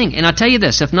unfortunate thing. And I'll tell you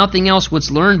this, if nothing else,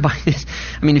 what's learned by this,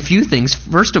 a few things.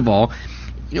 First of all,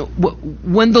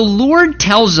 when the Lord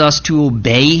tells us to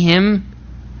obey him,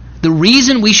 the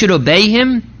reason we should obey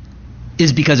him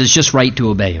is because it's just right to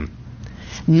obey him.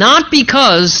 Not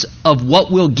because of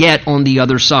what we'll get on the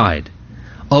other side.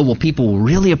 Oh, well, people will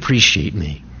really appreciate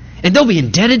me. And they'll be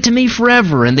indebted to me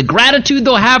forever. And the gratitude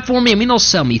they'll have for me, they'll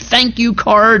sell me thank you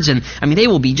cards. And, they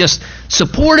will be just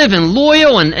supportive and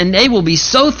loyal. And they will be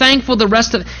so thankful the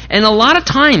rest of... And a lot of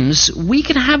times, we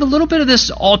can have a little bit of this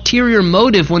ulterior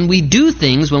motive when we do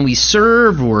things, when we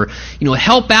serve or,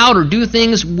 help out or do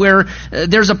things where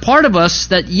there's a part of us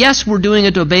that, yes, we're doing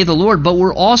it to obey the Lord, but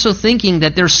we're also thinking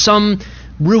that there's some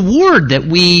reward that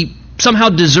we somehow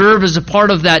deserve as a part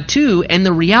of that too. And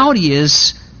the reality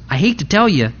is, I hate to tell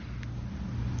you,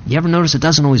 you ever notice it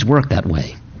doesn't always work that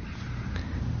way?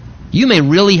 You may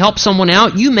really help someone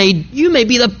out. You may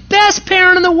be the best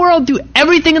parent in the world, do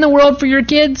everything in the world for your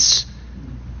kids,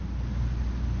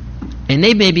 and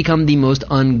they may become the most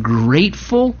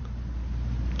ungrateful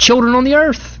children on the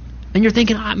earth. And you're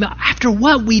thinking, after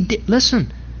what we did...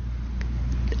 Listen,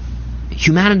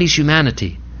 humanity's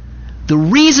humanity. The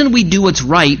reason we do what's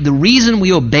right, the reason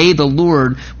we obey the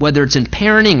Lord, whether it's in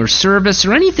parenting or service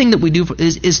or anything that we do,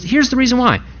 is here's the reason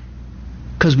why.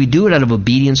 Because we do it out of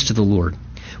obedience to the Lord.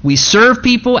 We serve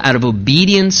people out of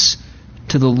obedience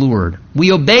to the Lord.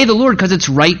 We obey the Lord because it's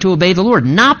right to obey the Lord,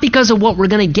 not because of what we're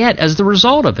going to get as the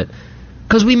result of it.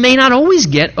 Because we may not always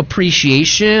get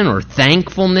appreciation or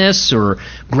thankfulness or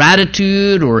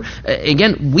gratitude, or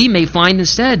again, we may find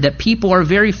instead that people are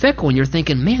very fickle, and you're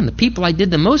thinking, man, the people I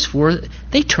did the most for,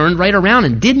 they turned right around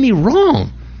and did me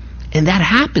wrong. And that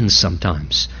happens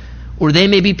sometimes. Or they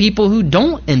may be people who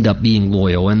don't end up being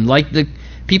loyal, and like the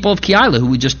people of Keilah who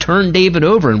would just turn David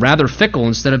over and rather fickle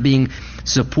instead of being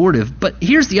supportive. But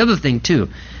here's the other thing too.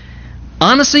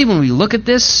 Honestly, when we look at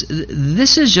this,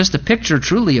 this is just a picture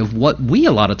truly of what we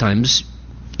a lot of times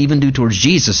even do towards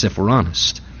Jesus, if we're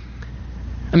honest.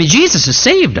 I mean, Jesus has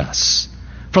saved us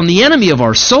from the enemy of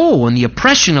our soul and the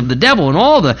oppression of the devil and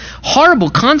all the horrible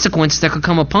consequences that could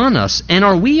come upon us. And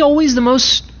are we always the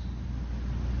most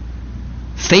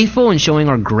faithful in showing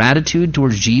our gratitude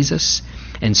towards Jesus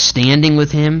and standing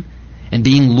with Him and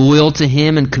being loyal to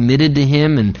Him and committed to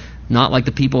Him, and not like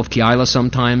the people of Keilah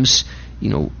sometimes,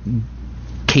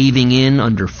 caving in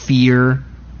under fear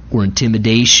or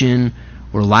intimidation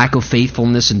or lack of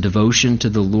faithfulness and devotion to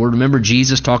the Lord? Remember,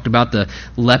 Jesus talked about the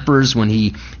lepers when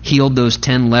He healed those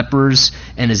 10 lepers,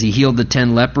 and as He healed the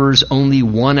 10 lepers, only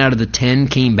 1 out of the 10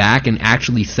 came back and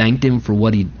actually thanked Him for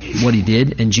what he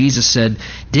did. And Jesus said,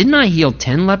 didn't I heal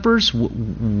 10 lepers?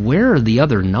 Where are the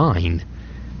other 9?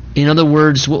 In other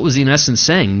words, what was He in essence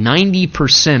saying?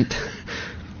 90%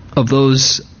 of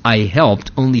those I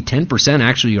helped, only 10%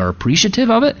 actually are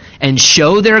appreciative of it and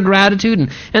show their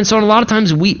gratitude. And so a lot of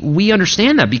times we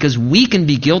understand that, because we can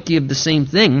be guilty of the same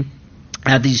thing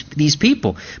at these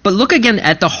people. But look again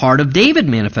at the heart of David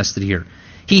manifested here.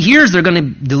 He hears they're going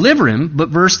to deliver him, but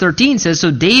verse 13 says,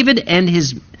 so David and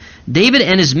his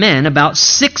men, about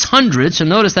 600, so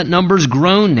notice that number's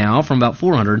grown now from about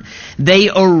 400, they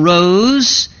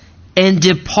arose and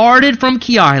departed from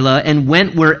Keilah and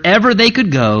went wherever they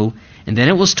could go. And then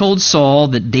it was told Saul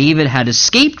that David had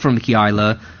escaped from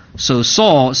Keilah. So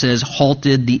Saul, says,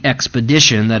 halted the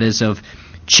expedition, that is, of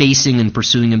chasing and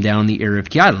pursuing him down the area of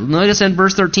Keilah. Notice in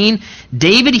verse 13,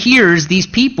 David hears these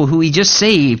people who he just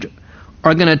saved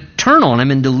are going to turn on him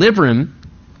and deliver him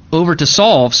over to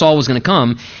Saul if Saul was going to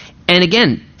come. And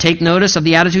again, take notice of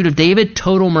the attitude of David: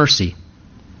 total mercy,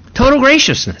 total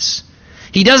graciousness.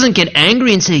 He doesn't get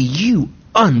angry and say,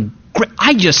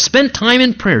 I just spent time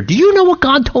in prayer. Do you know what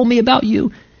God told me about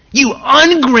you? You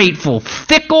ungrateful,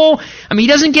 fickle. I mean, he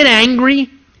doesn't get angry.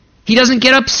 He doesn't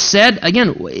get upset.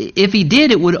 Again, if he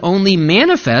did, it would only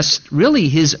manifest really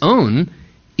his own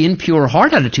impure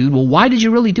heart attitude. Well, why did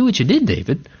you really do what you did,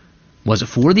 David? Was it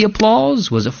for the applause?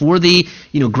 Was it for the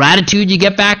gratitude you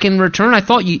get back in return? I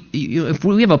thought if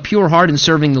we have a pure heart in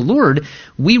serving the Lord,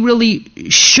 we really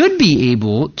should be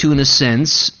able to, in a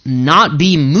sense, not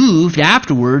be moved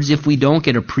afterwards if we don't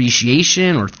get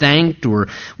appreciation or thanked or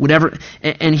whatever.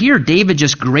 And here, David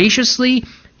just graciously,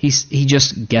 he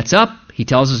just gets up, he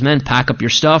tells his men, pack up your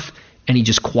stuff, and he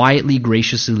just quietly,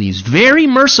 graciously leaves. Very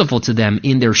merciful to them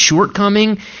in their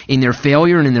shortcoming, in their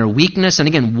failure, and in their weakness. And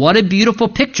again, what a beautiful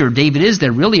picture David is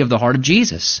there really of the heart of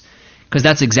Jesus. Because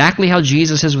that's exactly how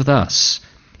Jesus is with us.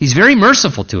 He's very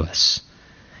merciful to us.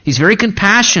 He's very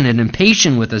compassionate and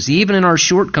patient with us, even in our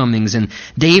shortcomings. And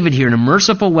David here, in a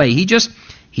merciful way,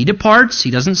 he departs. He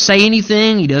doesn't say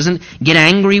anything. He doesn't get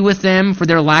angry with them for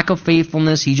their lack of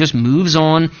faithfulness. He just moves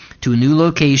on to a new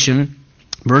location.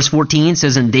 Verse 14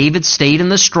 says, and David stayed in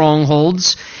the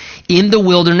strongholds in the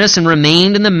wilderness and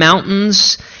remained in the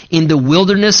mountains in the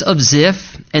wilderness of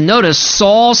Ziph. And notice,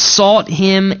 Saul sought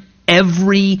him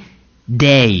every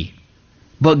day,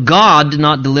 but God did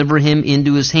not deliver him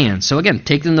into his hand. So again,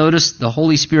 take the notice, the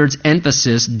Holy Spirit's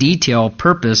emphasis, detail,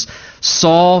 purpose.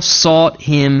 Saul sought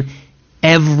him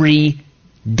every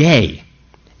day.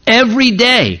 Every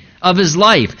day of his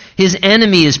life, his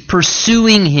enemy is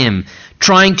pursuing him,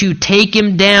 trying to take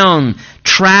him down,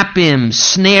 trap him,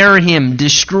 snare him,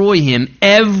 destroy him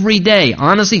every day.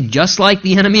 Honestly, just like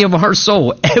the enemy of our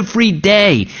soul, every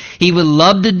day he would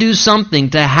love to do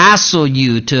something to hassle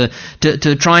you, to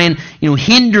try and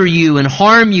hinder you and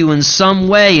harm you in some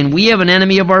way. And we have an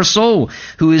enemy of our soul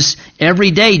who is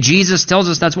every day. Jesus tells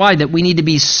us that's why that we need to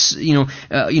be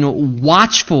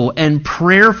watchful and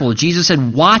prayerful. Jesus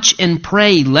said, "Watch and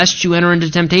pray lest you enter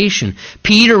into temptation."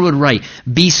 Peter would write,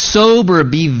 "Be sober,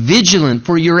 be vigilant,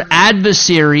 for your adversary,"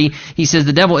 he says,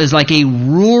 the devil is like a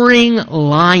roaring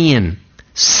lion,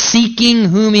 seeking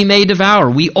whom he may devour.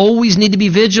 We always need to be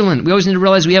vigilant. We always need to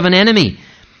realize we have an enemy.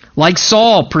 Like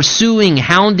Saul, pursuing,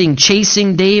 hounding,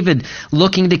 chasing David,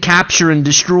 looking to capture and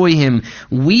destroy him.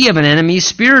 We have an enemy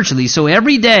spiritually. So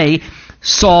every day,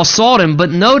 Saul sought him,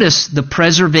 but notice the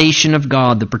preservation of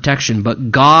God, the protection.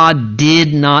 But God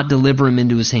did not deliver him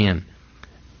into his hand.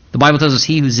 The Bible tells us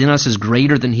he who's in us is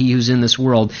greater than he who's in this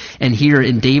world. And here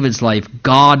in David's life,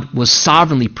 God was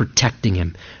sovereignly protecting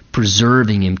him,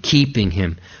 preserving him, keeping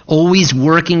him, always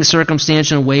working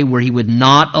circumstance in a way where he would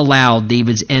not allow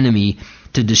David's enemy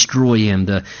to destroy him.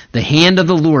 The hand of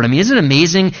the Lord. I mean, isn't it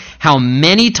amazing how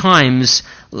many times,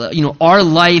 our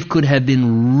life could have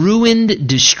been ruined,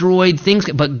 destroyed,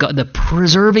 but God, the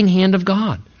preserving hand of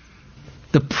God.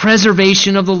 The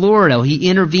preservation of the Lord, how he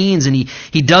intervenes and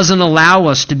he doesn't allow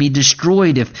us to be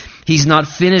destroyed if he's not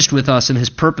finished with us and his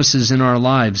purposes in our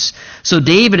lives. So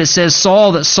David, it says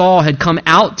that Saul had come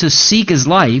out to seek his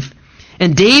life,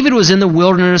 and David was in the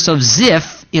wilderness of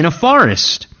Ziph in a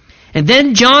forest. And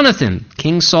then Jonathan,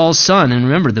 King Saul's son, and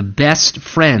remember, the best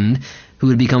friend who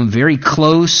had become very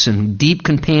close and deep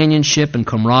companionship and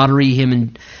camaraderie him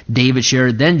and David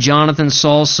shared, then Jonathan,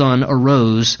 Saul's son,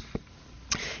 arose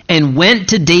and went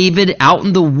to David out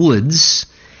in the woods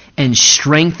and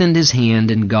strengthened his hand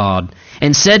in God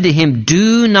and said to him,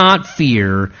 "Do not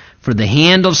fear, for the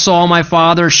hand of Saul my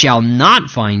father shall not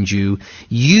find you.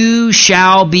 You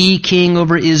shall be king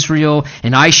over Israel,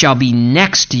 and I shall be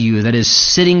next to you," that is,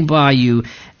 sitting by you,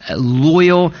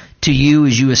 loyal to you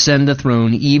as you ascend the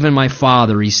throne. Even my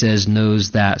father, he says,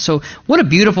 knows that. So what a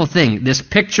beautiful thing. This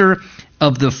picture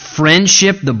of the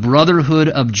friendship, the brotherhood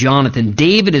of Jonathan.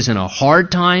 David is in a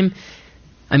hard time.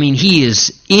 I mean,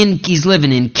 he's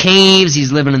living in caves,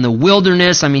 he's living in the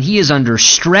wilderness. I mean, he is under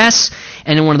stress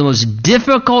and in one of the most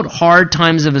difficult, hard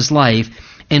times of his life.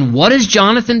 And what does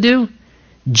Jonathan do?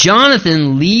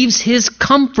 Jonathan leaves his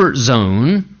comfort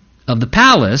zone of the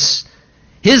palace.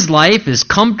 His life is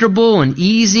comfortable and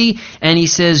easy, and he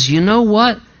says, you know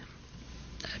what?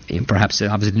 Perhaps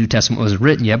obviously the New Testament wasn't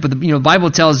written yet, but the Bible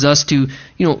tells us to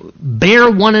bear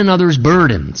one another's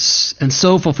burdens and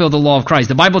so fulfill the law of Christ.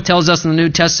 The Bible tells us in the New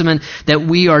Testament that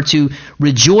we are to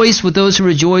rejoice with those who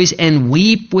rejoice and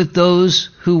weep with those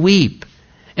who weep,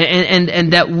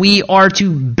 and that we are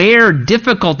to bear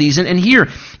difficulties. And here,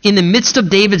 in the midst of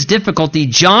David's difficulty,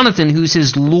 Jonathan, who's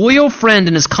his loyal friend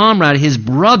and his comrade, his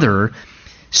brother,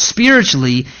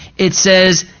 spiritually, it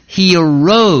says he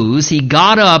arose, he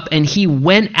got up, and he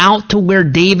went out to where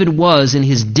David was in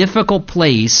his difficult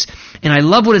place. And I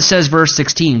love what it says, verse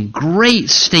 16. Great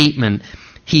statement.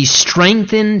 He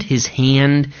strengthened his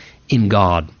hand in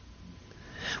God.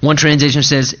 One translation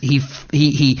says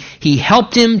he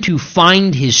helped him to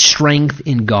find his strength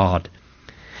in God.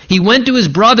 He went to his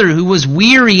brother who was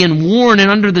weary and worn and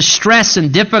under the stress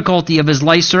and difficulty of his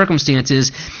life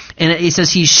circumstances, and it says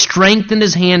he strengthened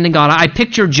his hand in God. I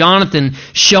picture Jonathan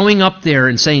showing up there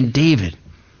and saying, David,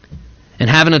 and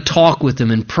having a talk with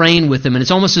him and praying with him, and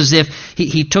it's almost as if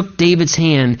he took David's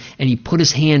hand and he put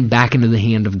his hand back into the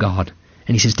hand of God.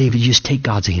 And he says, David, you just take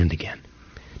God's hand again.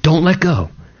 Don't let go.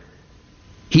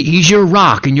 He's your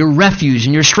rock and your refuge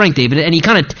and your strength, David. And he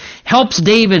kind of helps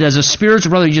David as a spiritual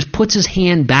brother. He just puts his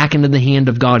hand back into the hand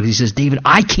of God. He says, David,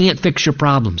 I can't fix your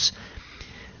problems,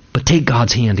 but take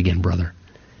God's hand again, brother.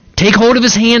 Take hold of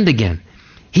his hand again.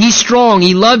 He's strong.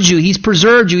 He loves you. He's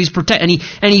preserved you. He's protected.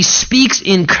 And he speaks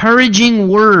encouraging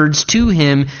words to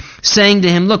him, saying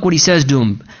to him, look what he says to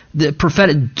him, the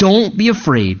prophetic, don't be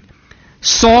afraid.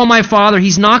 Saul, my father,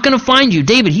 he's not going to find you.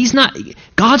 David,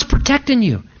 God's protecting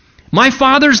you. My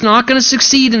father's not going to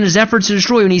succeed in his efforts to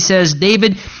destroy you. And he says,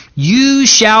 David, you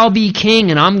shall be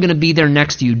king, and I'm going to be there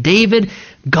next to you. David,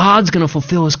 God's going to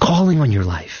fulfill his calling on your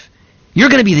life. You're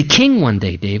going to be the king one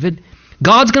day, David.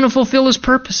 God's going to fulfill his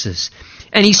purposes.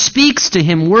 And he speaks to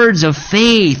him words of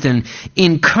faith and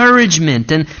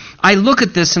encouragement. And I look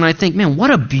at this and I think, man,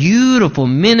 what a beautiful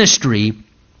ministry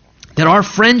that our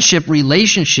friendship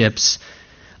relationships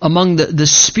among the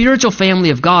spiritual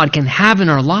family of God can have in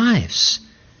our lives.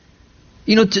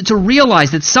 To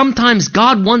realize that sometimes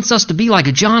God wants us to be like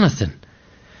a Jonathan.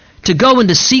 To go and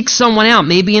to seek someone out,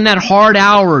 maybe in that hard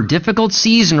hour or difficult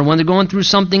season or when they're going through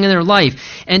something in their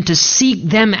life, and to seek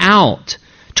them out,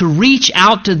 to reach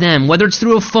out to them, whether it's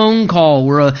through a phone call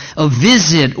or a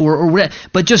visit or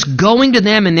but just going to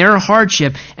them in their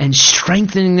hardship and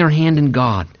strengthening their hand in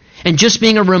God. And just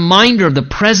being a reminder of the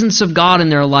presence of God in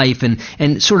their life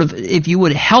and sort of, if you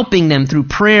would, helping them through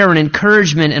prayer and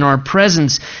encouragement and our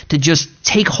presence to just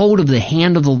take hold of the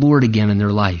hand of the Lord again in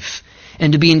their life.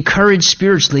 And to be encouraged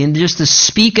spiritually and just to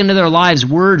speak into their lives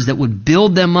words that would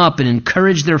build them up and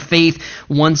encourage their faith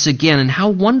once again. And how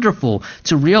wonderful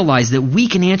to realize that we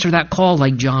can answer that call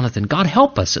like Jonathan. God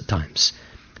help us at times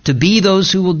to be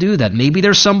those who will do that. Maybe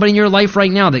there's somebody in your life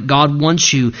right now that God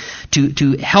wants you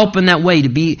to help in that way, to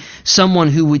be someone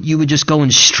who you would just go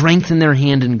and strengthen their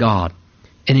hand in God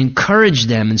and encourage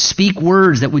them and speak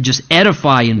words that would just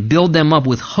edify and build them up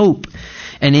with hope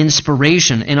and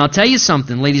inspiration. And I'll tell you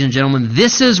something, ladies and gentlemen,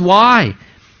 this is why.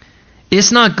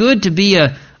 It's not good to be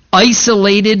a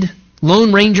isolated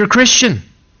Lone Ranger Christian.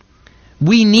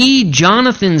 We need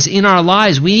Jonathans in our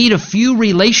lives. We need a few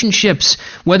relationships,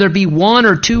 whether it be one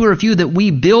or two or a few, that we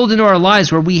build into our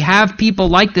lives where we have people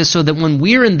like this, so that when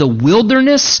we're in the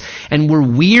wilderness and we're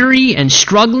weary and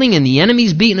struggling and the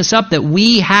enemy's beating us up, that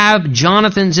we have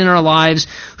Jonathans in our lives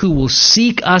who will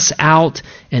seek us out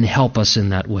and help us in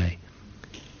that way.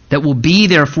 That will be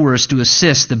there for us to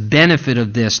assist the benefit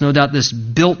of this. No doubt this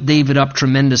built David up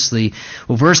tremendously.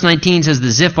 Well, verse 19 says, the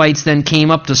Ziphites then came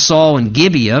up to Saul in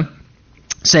Gibeah,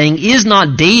 saying, is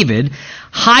not David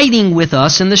hiding with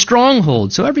us in the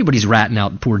stronghold? So everybody's ratting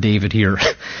out poor David here.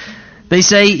 They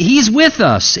say, he's with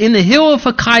us in the hill of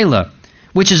Hachilah,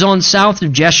 which is on south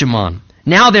of Jeshimon.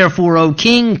 Now therefore, O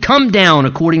king, come down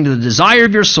according to the desire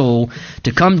of your soul,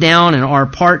 to come down, and our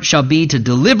part shall be to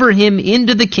deliver him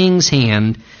into the king's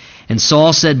hand. And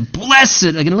Saul said, blessed,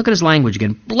 again, look at his language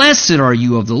again, blessed are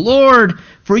you of the Lord,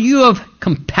 for you have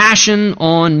compassion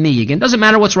on me. Again, it doesn't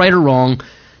matter what's right or wrong.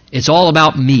 It's all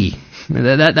about me.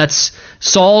 That's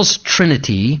Saul's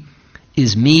trinity,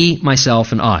 is me,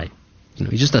 myself, and I.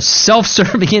 He's just a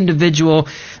self-serving individual.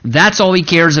 That's all he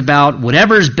cares about.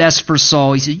 Whatever is best for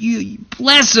Saul. He said,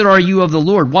 blessed are you of the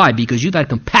Lord. Why? Because you've had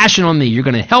compassion on me. You're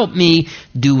going to help me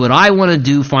do what I want to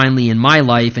do finally in my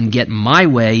life and get my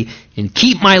way and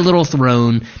keep my little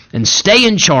throne and stay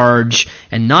in charge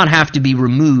and not have to be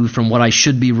removed from what I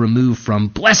should be removed from.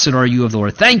 Blessed are you of the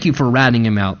Lord. Thank you for ratting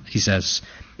him out, he says.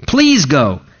 Please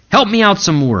go. Help me out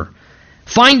some more.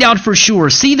 Find out for sure.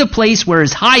 See the place where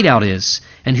his hideout is,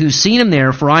 and who's seen him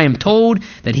there, for I am told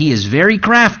that he is very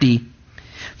crafty.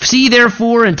 See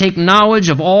therefore and take knowledge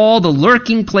of all the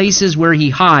lurking places where he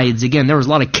hides. Again, there was a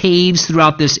lot of caves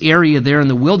throughout this area there in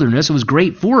the wilderness. It was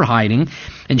great for hiding,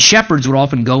 and shepherds would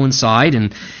often go inside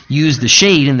and use the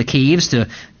shade in the caves to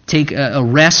take a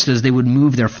rest as they would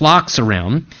move their flocks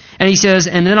around. And he says,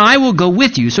 and then I will go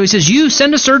with you. So he says, you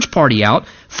send a search party out,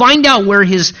 find out where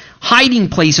his hiding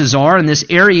places are in this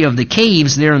area of the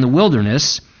caves there in the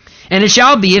wilderness. And it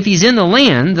shall be, if he's in the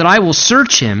land, that I will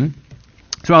search him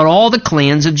throughout all the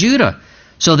clans of Judah.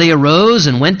 So they arose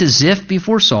and went to Ziph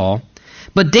before Saul.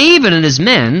 But David and his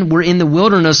men were in the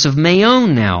wilderness of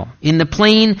Maon now, in the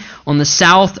plain on the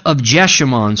south of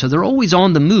Jeshimon. So they're always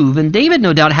on the move. And David,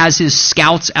 no doubt, has his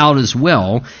scouts out as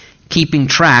well, keeping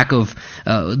track of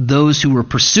those who were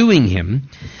pursuing him.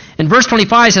 And verse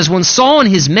 25 says, when Saul and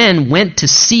his men went to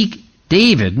seek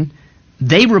David,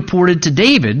 they reported to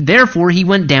David, therefore he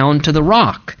went down to the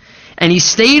rock. And he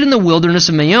stayed in the wilderness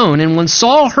of Maon. And when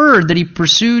Saul heard that he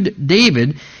pursued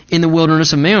David in the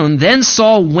wilderness of Maon, then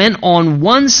Saul went on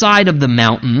one side of the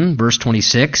mountain, verse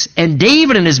 26, and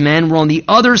David and his men were on the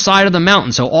other side of the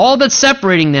mountain. So all that's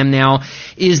separating them now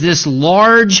is this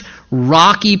large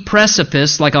rocky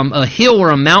precipice, like a hill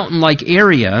or a mountain-like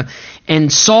area.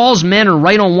 And Saul's men are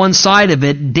right on one side of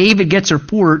it. David gets a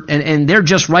report, and they're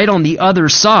just right on the other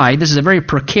side. This is a very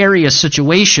precarious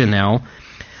situation now.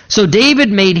 So David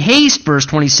made haste, verse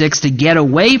 26, to get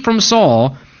away from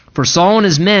Saul, for Saul and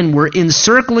his men were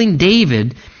encircling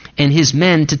David and his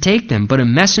men to take them. But a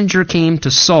messenger came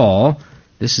to Saul,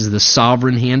 this is the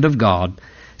sovereign hand of God,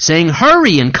 saying,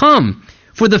 hurry and come,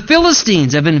 for the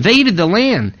Philistines have invaded the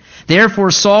land.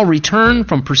 Therefore Saul returned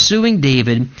from pursuing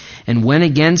David and went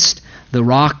against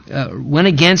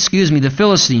the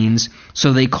Philistines.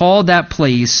 So they called that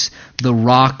place the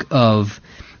Rock of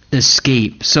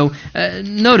Escape. So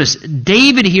notice,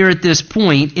 David here at this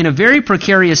point, in a very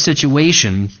precarious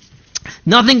situation,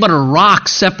 nothing but a rock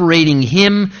separating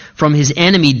him from his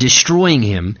enemy, destroying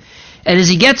him. And as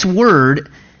he gets word,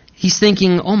 he's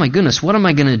thinking, oh my goodness, what am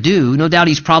I going to do? No doubt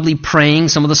he's probably praying.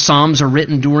 Some of the Psalms are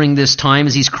written during this time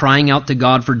as he's crying out to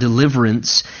God for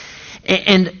deliverance.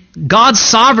 And God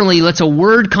sovereignly lets a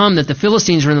word come that the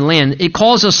Philistines are in the land. It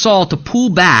causes Saul to pull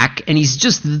back, and he's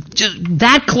just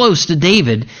that close to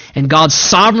David, and God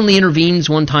sovereignly intervenes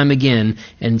one time again,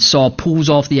 and Saul pulls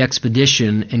off the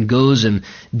expedition and goes and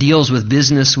deals with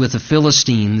business with the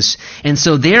Philistines. And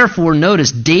so therefore,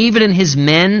 notice, David and his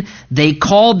men, they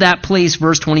called that place,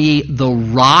 verse 28, the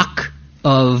Rock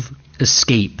of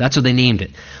Escape. That's what they named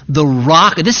it. The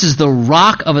Rock, this is the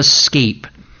Rock of Escape.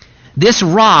 This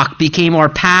rock became our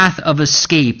path of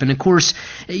escape. And of course,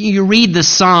 you read the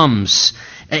Psalms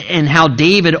and how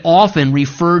David often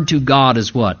referred to God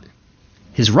as what?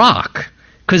 His rock.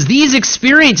 Because these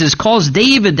experiences caused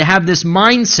David to have this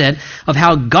mindset of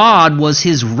how God was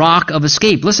his rock of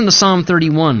escape. Listen to Psalm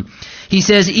 31. He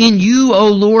says, in you, O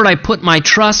Lord, I put my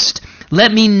trust.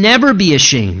 Let me never be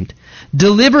ashamed.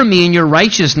 Deliver me in your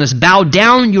righteousness. Bow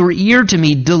down your ear to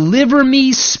me. Deliver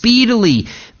me speedily.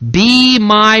 Be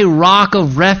my rock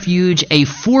of refuge, a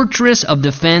fortress of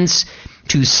defense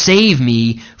to save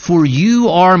me. For you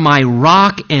are my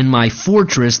rock and my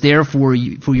fortress. Therefore,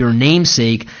 for your name's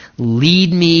sake,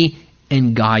 lead me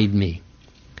and guide me.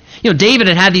 David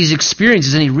had these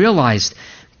experiences and he realized,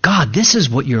 God, this is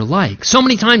what you're like. So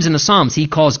many times in the Psalms, he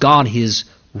calls God his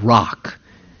rock.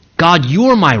 God,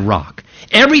 you're my rock.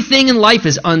 Everything in life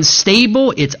is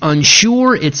unstable, it's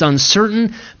unsure, it's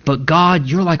uncertain, but God,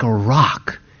 you're like a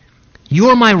rock.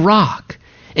 You're my rock.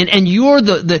 And you're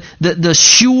the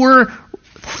sure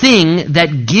thing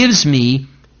that gives me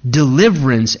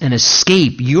deliverance and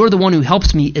escape. You're the one who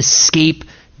helps me escape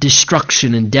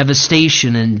destruction and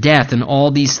devastation and death and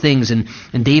all these things. And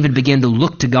David began to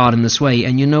look to God in this way.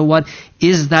 And you know what?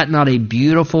 Is that not a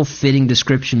beautiful, fitting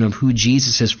description of who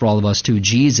Jesus is for all of us too?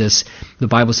 Jesus, the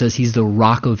Bible says he's the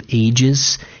rock of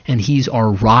ages, and he's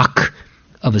our rock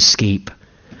of escape.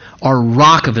 Our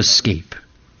rock of escape.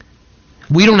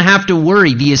 We don't have to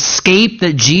worry. The escape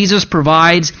that Jesus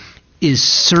provides is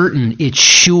certain. It's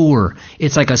sure.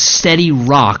 It's like a steady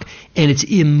rock, and it's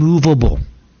immovable.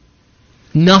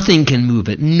 Nothing can move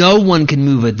it. No one can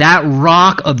move it. That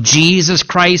rock of Jesus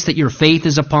Christ that your faith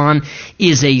is upon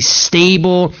is a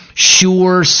stable,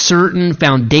 sure, certain,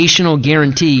 foundational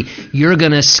guarantee you're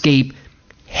going to escape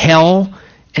hell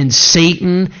and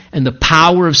Satan and the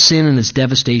power of sin and its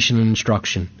devastation and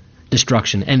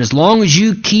destruction. And as long as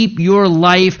you keep your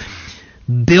life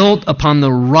built upon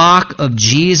the rock of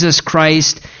Jesus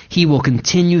Christ, he will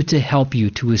continue to help you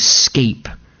to escape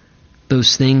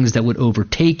those things that would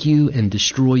overtake you and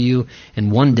destroy you,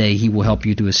 and one day he will help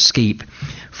you to escape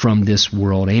from this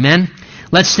world. Amen?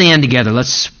 Let's stand together.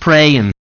 Let's pray and